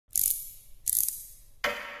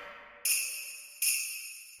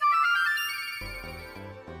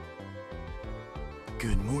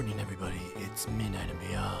Good morning, everybody. It's Midnight and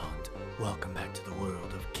Beyond. Welcome back to the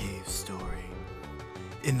world of Cave Story.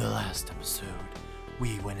 In the last episode,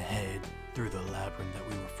 we went ahead through the labyrinth that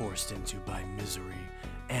we were forced into by misery,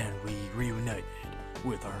 and we reunited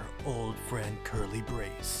with our old friend Curly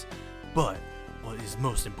Brace. But what is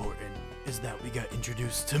most important is that we got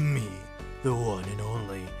introduced to me, the one and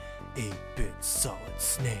only 8-bit solid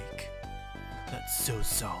snake. That's so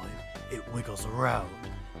solid, it wiggles around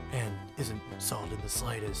and isn't solid in the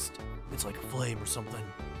slightest. It's like a flame or something.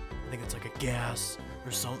 I think it's like a gas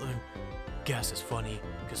or something. Gas is funny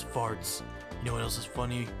because farts. You know what else is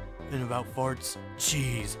funny and about farts?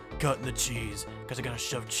 Cheese. Cutting the cheese, because I gotta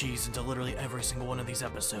shove cheese into literally every single one of these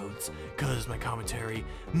episodes, because my commentary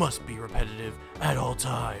must be repetitive at all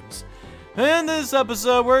times. In this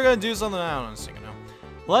episode, we're gonna do something I don't know.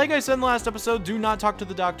 Like I said in the last episode, do not talk to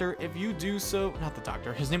the doctor. If you do so, not the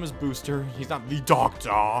doctor, his name is Booster. He's not the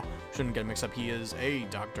doctor. Shouldn't get mixed up. He is a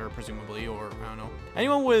doctor, presumably, or I don't know.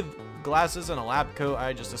 Anyone with glasses and a lab coat,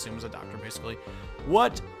 I just assume is a doctor, basically.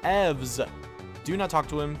 Whatevs. Do not talk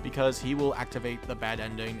to him because he will activate the bad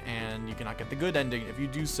ending and you cannot get the good ending if you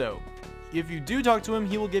do so. If you do talk to him,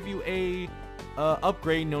 he will give you a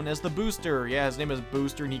upgrade known as the Booster. Yeah, his name is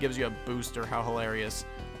Booster and he gives you a booster. How hilarious.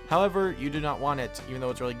 However, you do not want it. Even though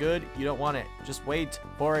it's really good, you don't want it. Just wait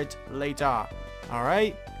for it later.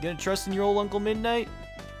 Alright? Gonna trust in your old Uncle Midnight?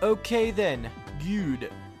 Okay then.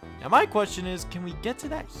 Good. Now my question is, can we get to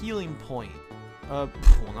that healing point? Well,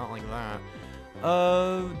 not like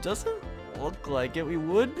that. Doesn't look like it. We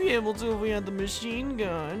would be able to if we had the machine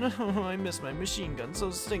gun. I miss my machine gun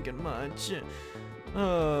so stinking much.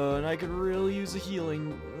 And I could really use a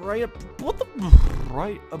healing right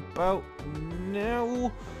about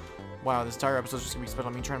now. Wow, this entire episode is just gonna be spent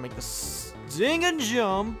on me trying to make the stinging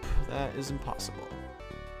jump. That is impossible.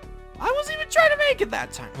 I wasn't even trying to make it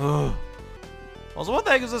that time. Ugh. Also, what the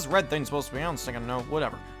heck is this red thing supposed to be? I don't think I know.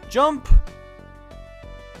 Whatever. Jump.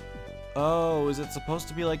 Oh, is it supposed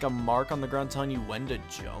to be like a mark on the ground telling you when to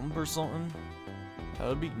jump or something? That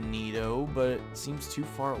would be neato, but it seems too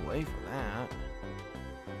far away for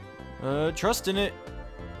that. Trust in it.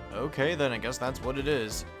 Okay, then I guess that's what it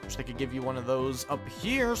is. Wish they could give you one of those up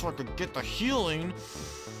here so I could get the healing.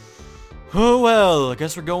 Oh well, I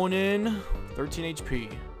guess we're going in. 13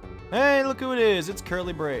 HP. Hey, look who it is. It's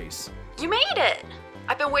Curly Brace. You made it!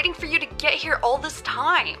 I've been waiting for you to get here all this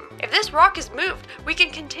time. If this rock is moved, we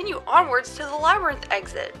can continue onwards to the labyrinth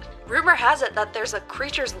exit. Rumor has it that there's a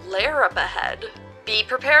creature's lair up ahead. Be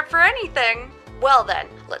prepared for anything. Well then,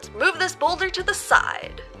 let's move this boulder to the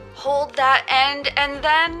side. Hold that end, and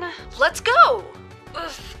then let's go!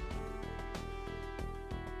 Ugh.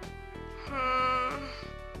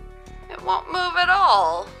 It won't move at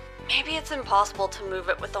all. Maybe it's impossible to move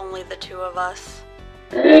it with only the two of us.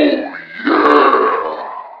 Hey,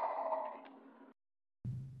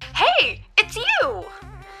 it's you!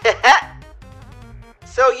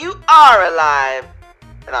 So you are alive!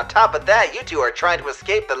 And on top of that, you two are trying to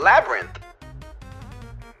escape the labyrinth.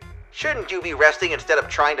 Shouldn't you be resting instead of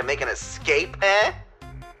trying to make an escape, eh?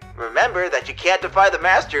 Remember that you can't defy the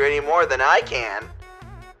master any more than I can.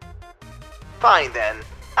 Fine then,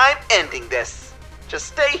 I'm ending this. Just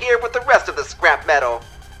stay here with the rest of the scrap metal.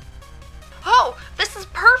 Oh, this is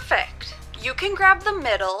perfect. You can grab the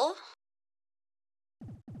middle.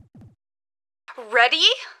 Ready?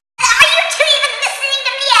 Are you two even listening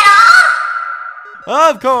to me at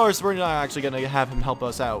all? Of course, we're not actually gonna have him help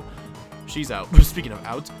us out. She's out. Speaking of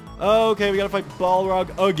out. Okay, we gotta fight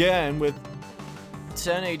Balrog again with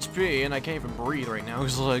 10 HP, and I can't even breathe right now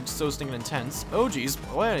because it's like so stinking intense. Oh geez,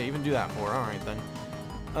 what did I even do that for? Alright then.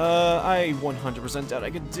 I 100% doubt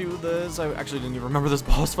I could do this. I actually didn't even remember this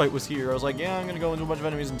boss fight was here. I was like, yeah, I'm gonna go into a bunch of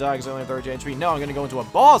enemies and die because I only have 13 HP. No, I'm gonna go into a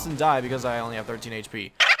boss and die because I only have 13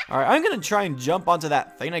 HP. Alright, I'm gonna try and jump onto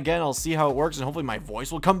that thing again. I'll see how it works, and hopefully my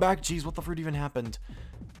voice will come back. Jeez, what the fruit even happened?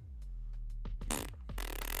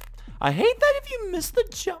 I hate that if you miss the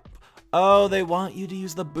jump. Oh, they want you to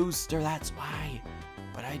use the booster, that's why.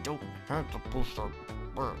 But I don't have the booster.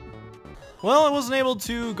 Well, I wasn't able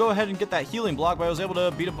to go ahead and get that healing block, but I was able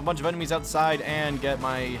to beat up a bunch of enemies outside and get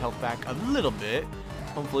my health back a little bit.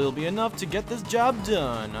 Hopefully it'll be enough to get this job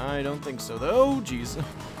done. I don't think so, though. Jeez.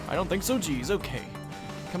 I don't think so, jeez. Okay.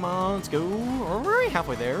 Come on, let's go. We're already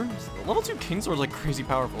halfway there. The level 2 Kingsword is like crazy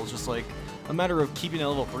powerful. It's just like a matter of keeping it at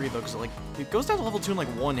level 3 though, because it goes down to level 2 in like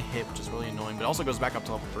one hit, which is really annoying, but it also goes back up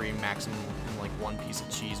to level 3 maximum in like one piece of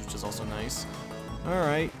cheese, which is also nice.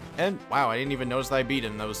 Alright, and wow, I didn't even notice that I beat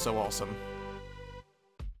him. That was so awesome.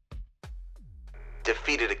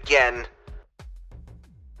 Defeated again.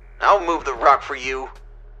 I'll move the rock for you,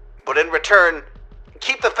 but in return,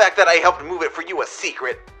 keep the fact that I helped move it for you a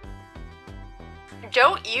secret.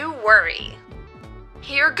 Don't you worry.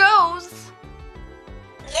 Here goes.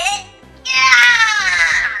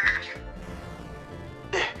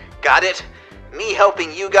 Got it? Me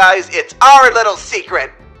helping you guys, it's our little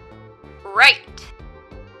secret. Right.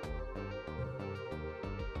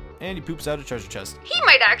 And he poops out a treasure chest. He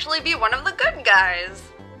might actually be one of the good guys.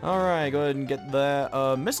 Alright, go ahead and get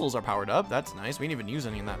the missiles are powered up. That's nice. We didn't even use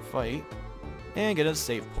any in that fight. And get a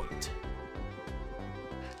save point.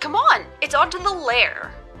 Come on, it's onto the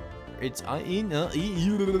lair. It's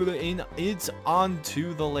it's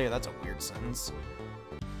onto the layer. That's a weird sentence.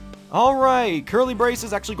 Alright, Curly Brace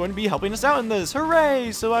is actually going to be helping us out in this.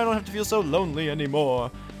 Hooray! So I don't have to feel so lonely anymore.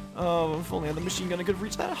 If only the machine gun could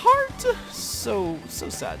reach that heart. So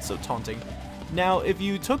sad, so taunting. Now, if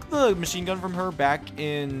you took the machine gun from her back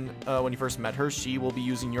in when you first met her, she will be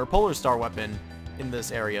using your Polar Star weapon in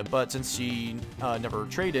this area. But since she never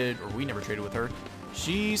traded, or we never traded with her,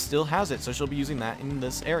 she still has it, so she'll be using that in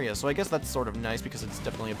this area. So I guess that's sort of nice because it's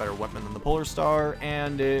definitely a better weapon than the Polar Star,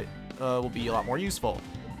 and it will be a lot more useful.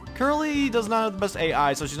 Curly does not have the best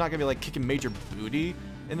AI, so she's not going to be like kicking major booty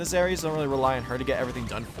in this area, so don't really rely on her to get everything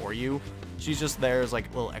done for you. She's just there as like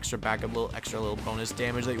a little extra backup, little bonus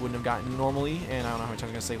damage that you wouldn't have gotten normally, and I don't know how many times I'm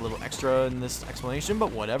going to say little extra in this explanation,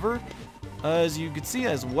 but whatever. As you can see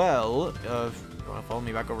as well, if you want to follow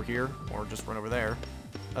me back over here, or just run over there.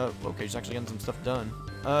 Okay, she's actually getting some stuff done.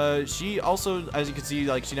 She also, as you can see,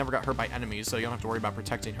 like, she never got hurt by enemies, so you don't have to worry about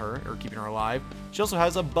protecting her or keeping her alive. She also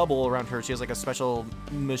has a bubble around her. She has, like, a special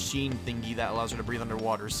machine thingy that allows her to breathe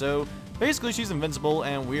underwater. So, basically, she's invincible,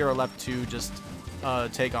 and we are left to just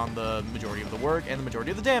take on the majority of the work and the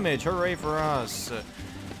majority of the damage. Hooray for us!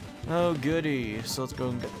 Oh, goody. So, let's go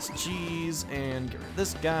and get this cheese and get rid of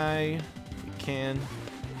this guy if we can.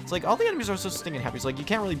 It's like, all the enemies are so stinking happy. It's like, you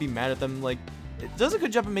can't really be mad at them, like, it does a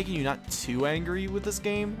good job of making you not too angry with this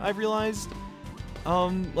game, I've realized.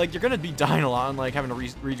 Like, you're gonna be dying a lot and, like, having to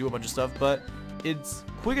redo a bunch of stuff, but it's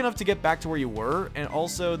quick enough to get back to where you were, and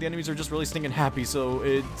also the enemies are just really stinking happy, so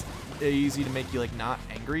it's easy to make you, like, not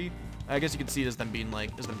angry. I guess you can see it as them being, like,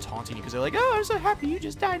 as them taunting you, because they're like, oh, I'm so happy you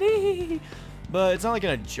just died, but it's not, like, in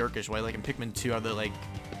a jerkish way, like in Pikmin 2, how they're, like,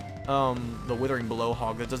 the Withering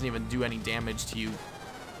Blowhog that doesn't even do any damage to you.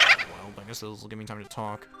 Well, I guess this will give me time to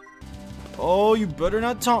talk. Oh, you better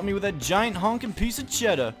not taunt me with that giant honking piece of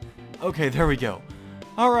cheddar. Okay, there we go.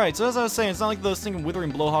 Alright, so as I was saying, it's not like the stinking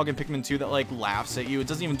Withering Blowhog in Pikmin 2 that, like, laughs at you. It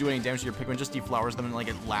doesn't even do any damage to your Pikmin, just deflowers them, and, like,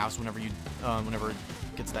 it laughs whenever you, whenever it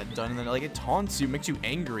gets that done. And then, like, it taunts you, makes you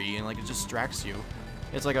angry, and, like, it distracts you.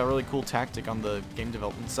 It's, like, a really cool tactic on the game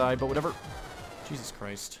development side, but whatever. Jesus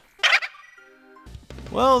Christ.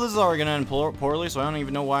 Well, this is already gonna end poorly, so I don't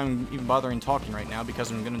even know why I'm even bothering talking right now,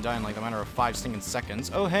 because I'm gonna die in like a matter of 5 stinking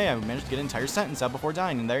seconds. Oh hey, I managed to get an entire sentence out before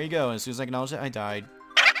dying, and there you go. As soon as I acknowledged it, I died.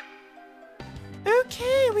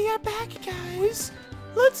 Okay, we are back, guys.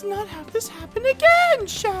 Let's not have this happen again,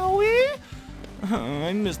 shall we? Oh,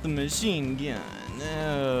 I missed the machine gun.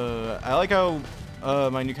 I like how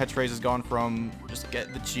my new catchphrase has gone from just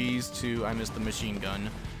get the cheese to I missed the machine gun.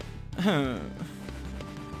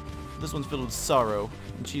 This one's filled with sorrow,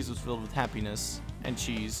 and cheese was filled with happiness, and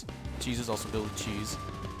cheese. Cheese is also filled with cheese.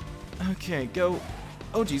 Okay, go.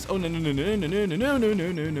 Oh, jeez. Oh, no, no, no, no, no, no, no, no, no,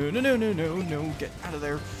 no, no, no, no, no, no, no. Get out of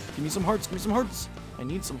there. Give me some hearts. Give me some hearts. I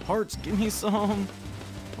need some hearts. Give me some.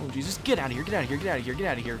 Oh, Jesus. Get out of here. Get out of here. Get out of here. Get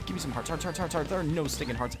out of here. Give me some hearts. Hearts, hearts, hearts, hearts. There are no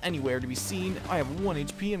stinking hearts anywhere to be seen. I have 1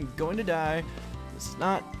 HP. I'm going to die. This is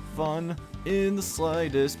not fun in the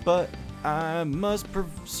slightest, but I must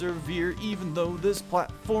persevere, even though this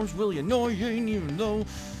platform's really annoying, even though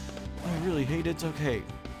I really hate it. Okay.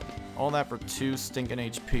 All that for 2 stinking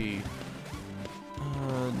HP.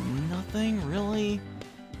 Nothing, really?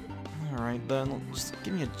 Alright then, just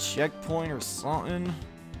give me a checkpoint or something.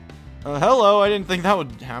 Hello, I didn't think that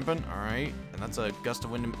would happen. Alright, and that's a gust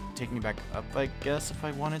of wind taking me back up, I guess, if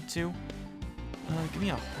I wanted to. Give me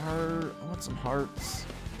a heart. I want some hearts.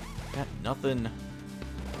 Got nothing.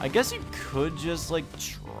 I guess you could just, like,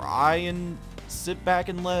 try and sit back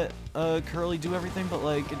and let Curly do everything, but,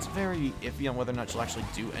 like, it's very iffy on whether or not she'll actually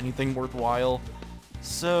do anything worthwhile.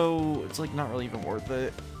 So, it's, like, not really even worth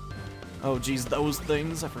it. Oh, geez, those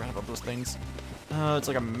things. I forgot about those things. It's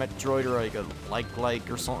like a Metroid or, like, a like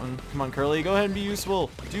or something. Come on, Curly, go ahead and be useful.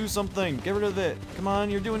 Do something. Get rid of it. Come on,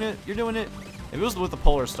 you're doing it. You're doing it. If it was with the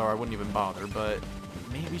Polar Star, I wouldn't even bother, but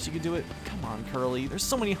maybe she could do it. Come on, Curly. There's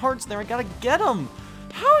so many hearts there. I gotta get them.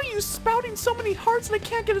 How are you spouting so many hearts and I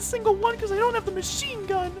can't get a single one because I don't have the machine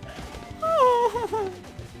gun? Oh.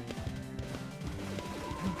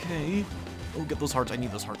 Okay. Oh, get those hearts. I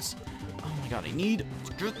need those hearts. Oh my god, I need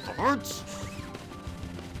to get the hearts.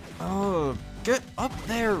 Oh, get up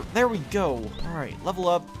there. There we go. Alright, level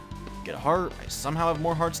up. Get a heart. I somehow have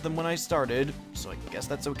more hearts than when I started, so I guess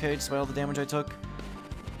that's okay despite all the damage I took.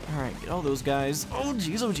 Alright, get all those guys. Oh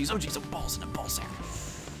jeez, oh jeez, oh jeez, oh balls in the balls there.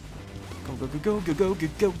 Go, go, go, go, go,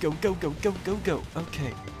 go, go, go, go, go, go, go.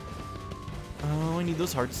 Okay. Oh, I need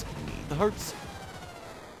those hearts. I need the hearts.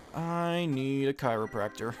 I need a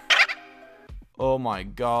chiropractor. Oh my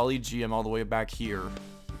golly gee, I'm all the way back here.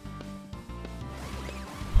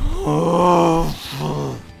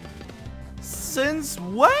 Since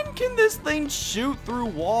when can this thing shoot through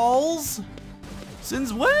walls?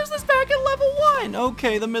 Since when is this back at level 1?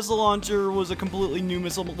 Okay, the missile launcher was a completely new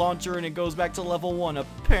missile launcher and it goes back to level 1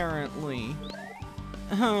 apparently.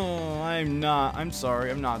 Oh, I'm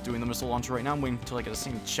sorry, I'm not doing the missile launcher right now. I'm waiting until I get a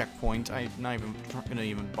single checkpoint. I'm not even gonna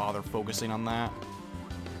even bother focusing on that.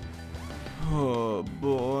 Oh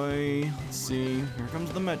boy, let's see, here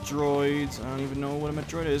comes the Metroids. I don't even know what a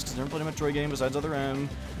Metroid is because I never played a Metroid game besides Other M.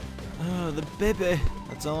 The baby.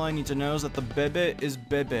 That's all I need to know is that the baby is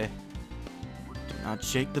baby. Do not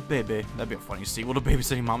shake the baby. That'd be a funny sequel to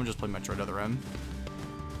Babysitting Mom and just play Metroid Other M.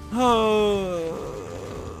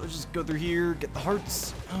 Oh, just go through here, get the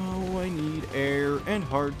hearts. Oh, I need air and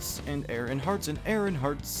hearts and air and hearts and air and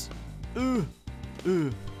hearts.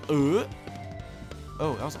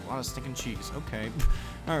 Oh, that was a lot of stinking cheese. Okay.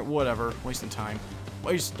 Alright, whatever. Wasting time.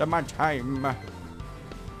 Wasting my time.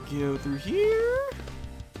 Go through here.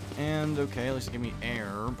 And, okay, at least it gave me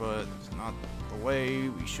air, but it's not the way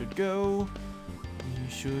we should go. We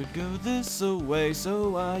should go this way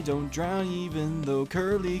so I don't drown, even though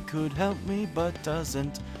Curly could help me, but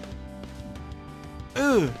doesn't.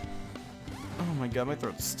 Ugh. Oh my god, my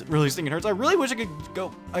throat's really stinking hurts. I really wish I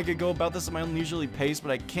could go about this at my own leisurely pace,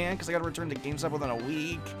 but I can't because I gotta return to GameStop within a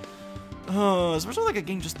week. Especially like a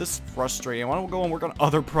game just this frustrating. I want to go and work on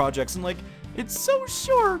other projects, and like, it's so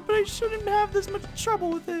short, but I shouldn't have this much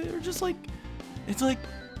trouble with it. Or just like, it's like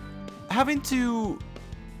having to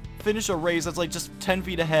finish a race that's like just 10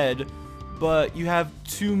 feet ahead, but you have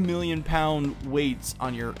 2 million pound weights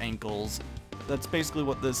on your ankles. That's basically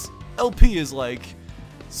what this LP is like.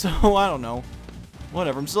 So, I don't know.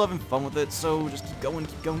 Whatever, I'm still having fun with it, so just keep going,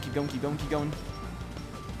 keep going, keep going, keep going, keep going.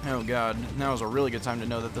 Oh god, now is a really good time to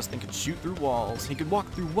know that this thing could shoot through walls. He could walk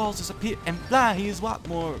through walls, disappear, and fly. He is what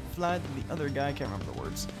more fly than the other guy. I can't remember the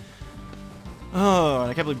words. Oh, and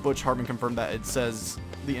I can't believe Butch Hartman confirmed that it says,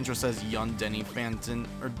 the intro says Yun Danny Fenton,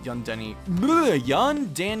 or Yun Danny,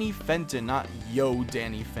 Yun Danny Fenton, not Yo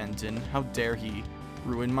Danny Fenton. How dare he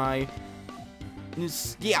ruin my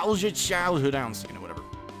nostalgia childhood. I don't see, whatever.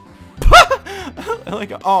 I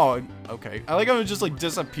like, oh, okay. I like how it just like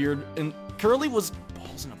disappeared and Curly was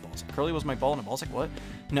balls in a ball sack. Curly was my ball in a ball sack. What?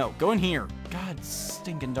 No, go in here. God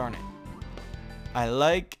stinking darn it. I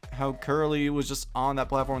like how Curly was just on that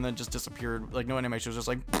platform and then just disappeared. Like no animation, was just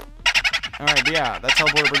like. Alright, but yeah, that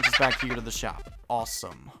teleporter brings us back here to the shop.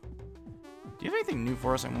 Awesome. Do you have anything new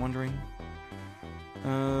for us, I'm wondering?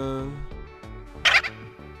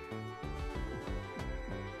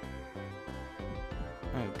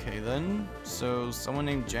 Okay then, so someone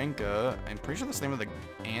named Jenka, I'm pretty sure that's the name of the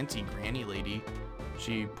auntie-granny lady.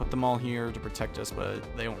 She put them all here to protect us, but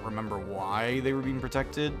they don't remember why they were being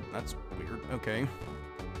protected. That's weird, okay.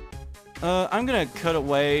 I'm gonna cut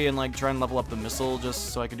away and like try and level up the missile just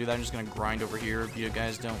so I can do that. I'm just gonna grind over here if you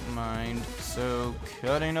guys don't mind. So,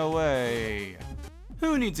 cutting away.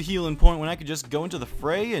 Who needs a healing point when I could just go into the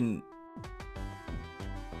fray and...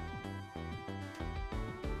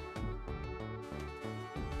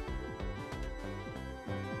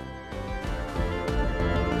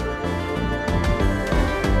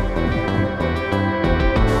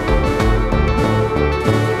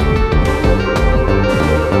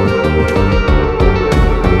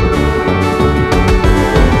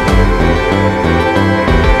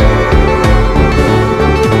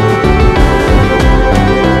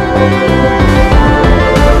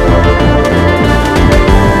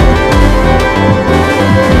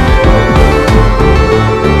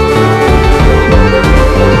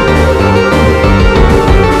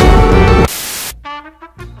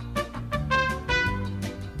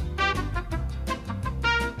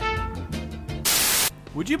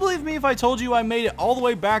 Would you believe me if I told you I made it all the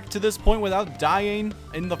way back to this point without dying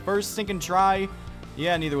in the first stinking try?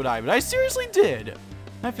 Yeah, neither would I, but I seriously did.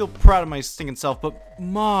 I feel proud of my stinking self, but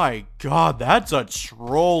my god, that's a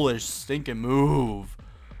trollish stinking move.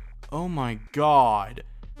 Oh my god.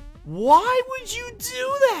 Why would you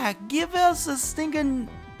do that? Give us a stinking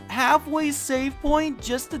halfway save point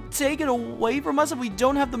just to take it away from us if we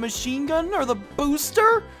don't have the machine gun or the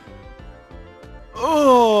booster?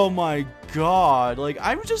 Oh my god. Like,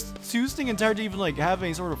 I was just too stinking tired to even, like, have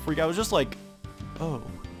any sort of freak. I was just like, oh,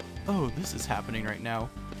 this is happening right now.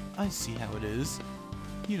 I see how it is.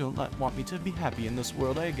 You don't want me to be happy in this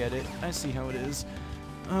world. I get it. I see how it is.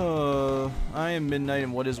 I am Midnight,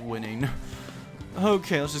 and what is winning?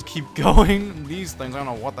 Okay, let's just keep going. These things, I don't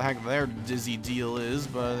know what the heck their dizzy deal is,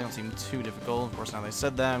 but they don't seem too difficult. Of course, now they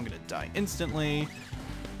said that, I'm gonna die instantly.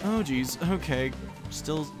 Oh, geez. Okay.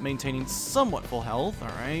 Still maintaining somewhat full health.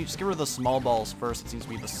 Alright. Just get rid of the small balls first. It seems to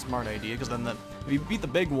be the smart idea, because then if you beat the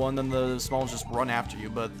big one, then the small ones just run after you.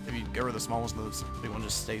 But if you get rid of the small ones, the big one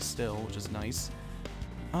just stays still, which is nice.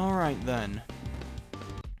 Alright, then.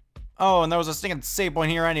 Oh, and there was a stinking save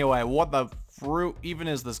point here anyway. What the fruit even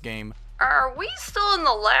is this game? Are we still in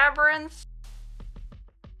the labyrinth?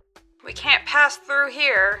 We can't pass through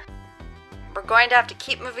here. We're going to have to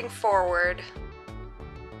keep moving forward.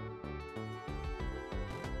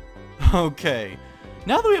 Okay,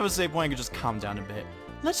 now that we have a save point, I can just calm down a bit.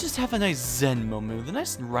 Let's just have a nice Zen moment with the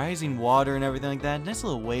nice rising water and everything like that. Nice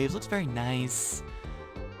little waves, looks very nice.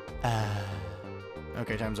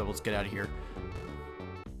 Okay, time's up, let's get out of here.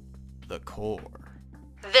 The core.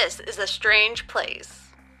 This is a strange place.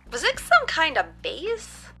 Was it some kind of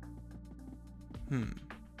base?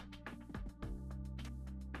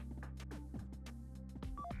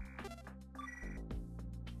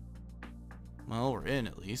 Well, we're in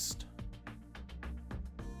at least.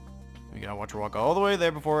 We gotta watch her walk all the way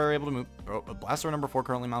there before we're able to move. Oh, blast door number 4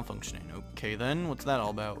 currently malfunctioning. Okay then, what's that all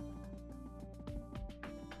about?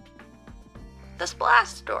 This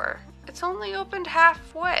blast door. It's only opened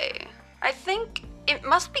halfway. I think it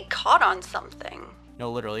must be caught on something.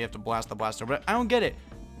 No, literally, you have to blast the blast door, but I don't get it.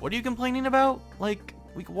 What are you complaining about? Like,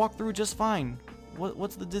 we could walk through just fine.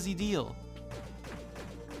 What's the dizzy deal?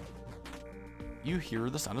 You hear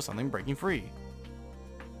the sound of something breaking free.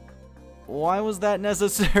 Why was that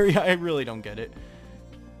necessary? I really don't get it.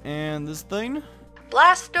 And this thing?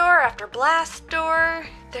 Blast door after blast door.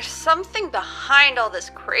 There's something behind all this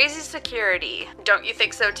crazy security. Don't you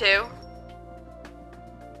think so too?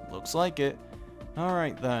 Looks like it.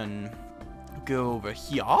 Alright then. Go over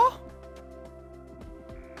here.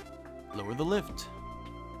 Lower the lift.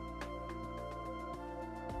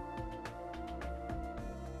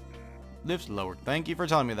 Lift lowered. Thank you for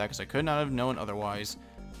telling me that, because I could not have known otherwise.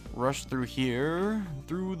 Rush through here,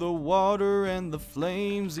 through the water and the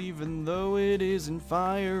flames, even though it is in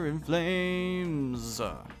fire and flames.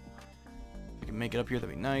 If we can make it up here,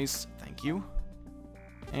 that'd be nice. Thank you.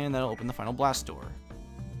 And that'll open the final blast door.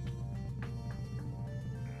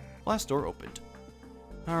 Blast door opened.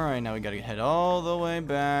 Alright, now we gotta head all the way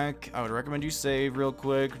back. I would recommend you save real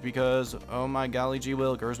quick because, oh my golly gee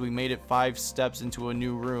willikers, we made it 5 steps into a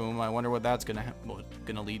new room. I wonder what that's gonna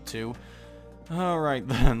lead to. Alright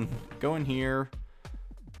then, go in here.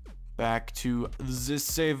 Back to this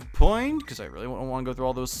save point, because I really don't want to go through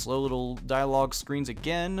all those slow little dialogue screens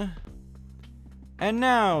again. And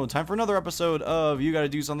now, time for another episode of you gotta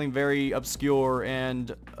do something very obscure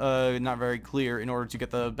and not very clear in order to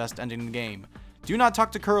get the best ending in the game. Do not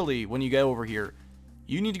talk to Curly when you get over here.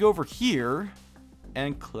 You need to go over here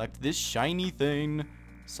and collect this shiny thing.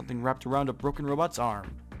 Something wrapped around a broken robot's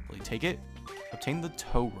arm. Will you take it? Obtain the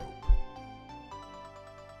tow rope.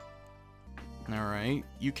 Alright.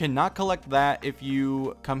 You cannot collect that if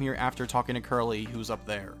you come here after talking to Curly, who's up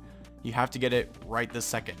there. You have to get it right this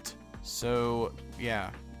second. So, yeah,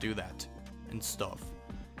 do that and stuff.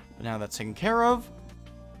 But now that's taken care of,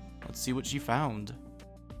 let's see what she found.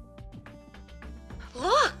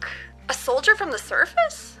 Look! A soldier from the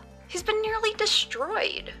surface? He's been nearly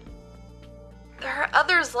destroyed. There are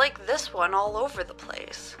others like this one all over the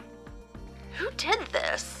place. Who did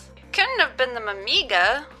this? It couldn't have been the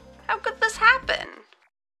Mamiga. How could this happen?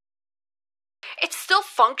 It's still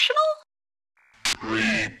functional?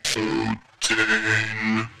 Rebooting.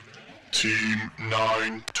 Team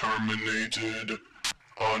 9 terminated.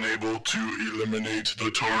 Unable to eliminate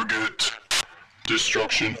the target.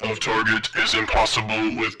 Destruction of target is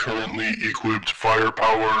impossible with currently equipped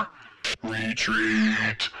firepower.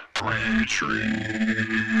 Retreat. Retreat.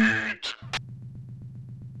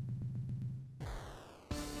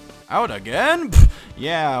 Out again? Pff,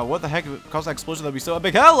 yeah, what the heck caused that explosion? That'd be so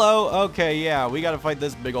epic. Hello! Okay, yeah, we gotta fight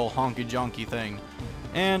this big ol' honky-jonky thing.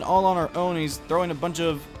 And all on our own, he's throwing a bunch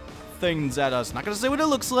of things at us. Not gonna say what it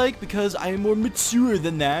looks like, because I am more mature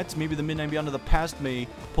than that. Maybe the Midnight Beyond of the past may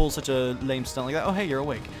pull such a lame stunt like that. Oh, hey, you're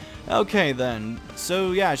awake. Okay, then.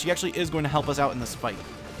 So, yeah, she actually is going to help us out in this fight.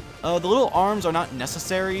 The little arms are not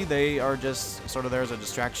necessary. They are just sort of there as a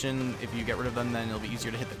distraction. If you get rid of them, then it'll be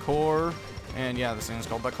easier to hit the core. And yeah, this thing is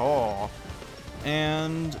called the core.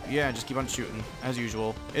 And yeah, just keep on shooting, as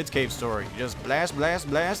usual. It's Cave Story. You just blast, blast,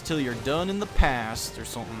 blast till you're done in the past or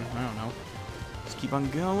something. I don't know. Just keep on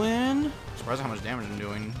going. Surprised how much damage I'm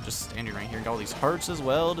doing. Just standing right here. Got all these hearts as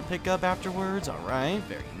well to pick up afterwards. Alright,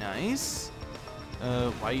 very nice.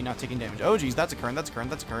 Why are you not taking damage? Oh, geez, that's a current, that's a current,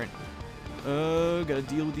 that's a current. Gotta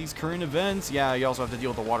deal with these current events. Yeah, you also have to deal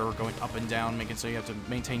with the water going up and down, making so you have to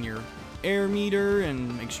maintain your air meter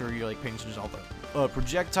and make sure you're, like, paying attention to all the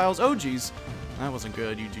projectiles. Oh, geez. That wasn't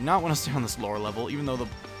good. You do not want to stay on this lower level, even though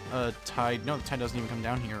the tide... No, the tide doesn't even come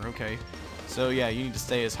down here. Okay. So, yeah, you need to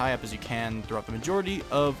stay as high up as you can throughout the majority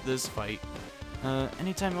of this fight.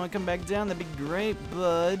 Anytime you want to come back down, that'd be great,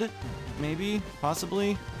 bud. Maybe,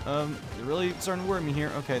 possibly. You're really starting to worry me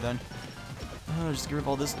here. Okay, then. Just get rid of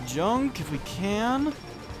all this junk if we can.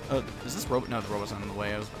 Is this robot? No, the robot's not in the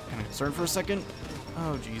way. I was kind of concerned for a second.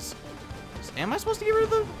 Oh, jeez. Am I supposed to get rid of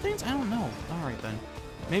the things? I don't know. Alright, then.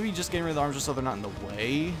 Maybe just getting rid of the arms just so they're not in the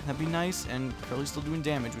way. That'd be nice. And Curly's still doing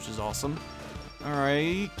damage, which is awesome.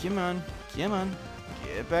 Alright, come on. Come on.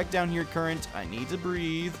 Get back down here, Current. I need to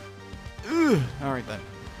breathe. Alright, then.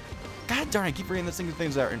 God darn, I keep forgetting this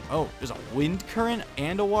things out. And, oh, there's a wind current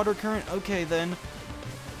and a water current? Okay, then.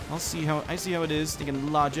 I see how it is.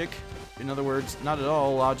 Thinking logic. In other words, not at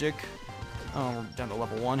all logic. Oh, we're down to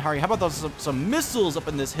level 1. Harry, how about those some missiles up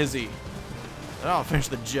in this hizzy? That'll finish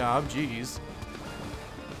the job. Jeez.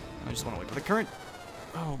 I just want to wait for the current.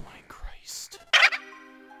 Oh my Christ.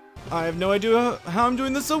 I have no idea how I'm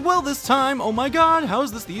doing this so well this time. Oh my god, how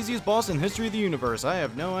is this the easiest boss in the history of the universe? I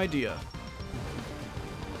have no idea.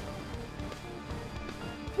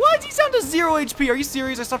 What? He's down to 0 HP. Are you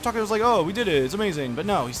serious? I stopped talking. I was like, oh, we did it. It's amazing. But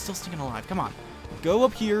no, he's still sticking alive. Come on. Go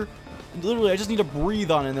up here. Literally, I just need to breathe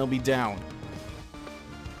on it and they'll be down.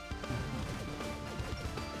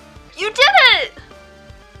 You did it!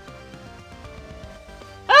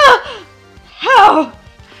 Ah! How?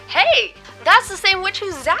 Hey, that's the same witch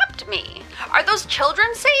who zapped me. Are those children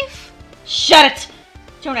safe? Shut it!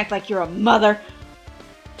 Don't act like you're a mother.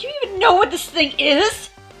 Do you even know what this thing is?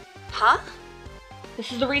 Huh?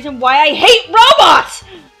 This is the reason why I hate robots!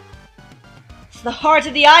 It's the heart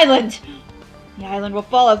of the island. The island will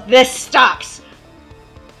fall if this stops.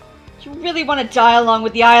 Do you really want to die along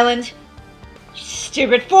with the island? You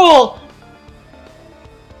stupid fool!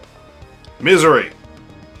 Misery!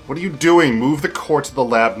 What are you doing? Move the core to the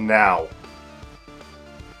lab now.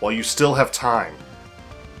 While you still have time.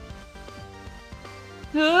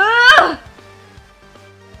 Ah!